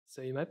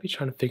So you might be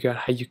trying to figure out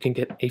how you can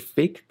get a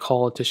fake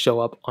call to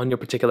show up on your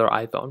particular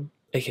iPhone,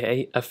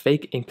 aka a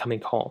fake incoming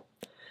call.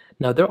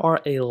 Now there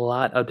are a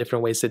lot of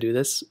different ways to do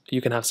this.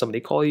 You can have somebody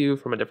call you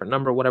from a different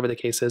number, whatever the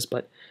case is,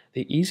 but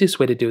the easiest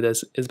way to do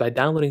this is by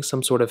downloading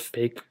some sort of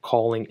fake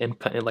calling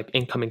like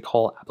incoming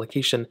call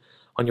application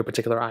on your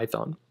particular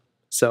iPhone.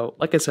 So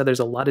like I said, there's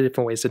a lot of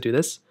different ways to do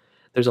this.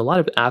 There's a lot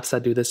of apps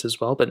that do this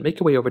as well, but make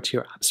your way over to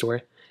your app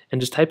store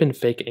and just type in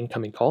fake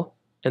incoming call,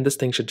 and this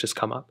thing should just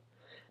come up.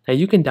 Now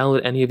you can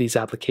download any of these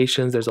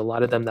applications. There's a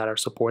lot of them that are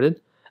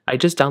supported. I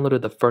just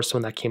downloaded the first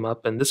one that came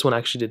up, and this one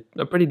actually did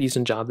a pretty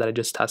decent job that I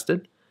just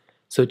tested.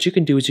 So what you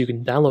can do is you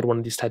can download one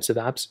of these types of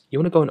apps. You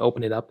want to go and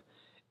open it up,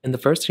 and the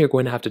first thing you're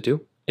going to have to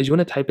do is you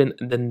want to type in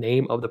the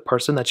name of the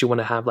person that you want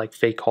to have like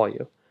fake call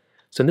you.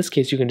 So in this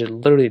case, you can just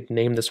literally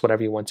name this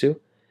whatever you want to.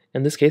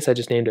 In this case, I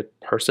just named it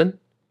person,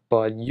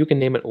 but you can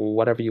name it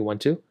whatever you want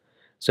to.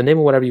 So name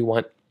it whatever you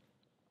want.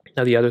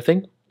 Now the other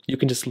thing, you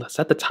can just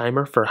set the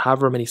timer for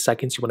however many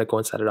seconds you want to go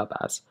and set it up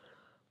as.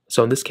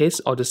 So in this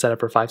case, I'll just set it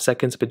for 5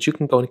 seconds, but you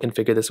can go and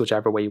configure this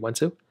whichever way you want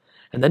to.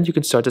 And then you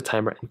can start the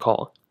timer and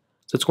call.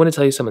 So it's going to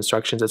tell you some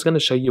instructions. It's going to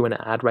show you an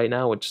ad right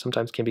now, which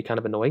sometimes can be kind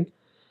of annoying.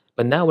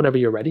 But now whenever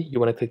you're ready, you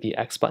want to click the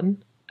X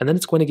button, and then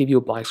it's going to give you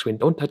a black screen.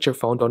 Don't touch your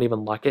phone, don't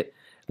even lock it.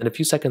 Then a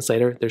few seconds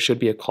later, there should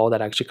be a call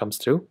that actually comes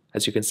through,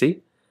 as you can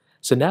see.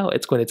 So now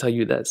it's going to tell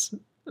you this.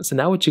 So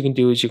now what you can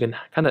do is you can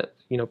kind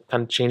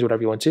of change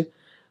whatever you want to.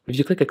 If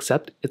you click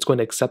accept, it's going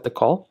to accept the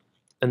call,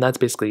 and that's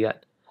basically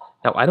it.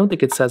 Now, I don't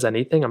think it says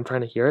anything. I'm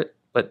trying to hear it,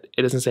 but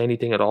it doesn't say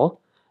anything at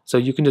all. So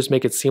you can just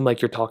make it seem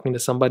like you're talking to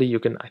somebody.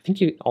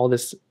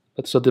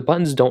 So the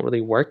buttons don't really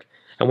work,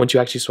 and once you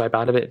actually swipe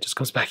out of it, it just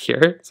comes back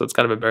here. So it's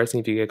kind of embarrassing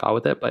if you get caught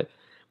with it, but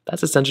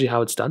that's essentially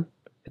how it's done.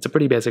 It's a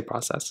pretty basic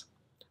process.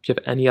 If you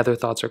have any other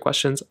thoughts or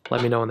questions,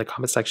 let me know in the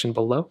comment section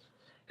below.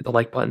 Hit the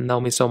like button, that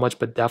will mean so much,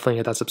 but definitely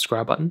hit that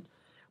subscribe button.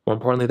 More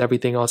importantly than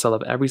everything else, I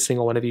love every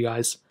single one of you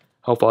guys.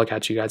 Hope I'll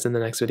catch you guys in the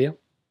next video.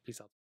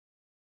 Peace out.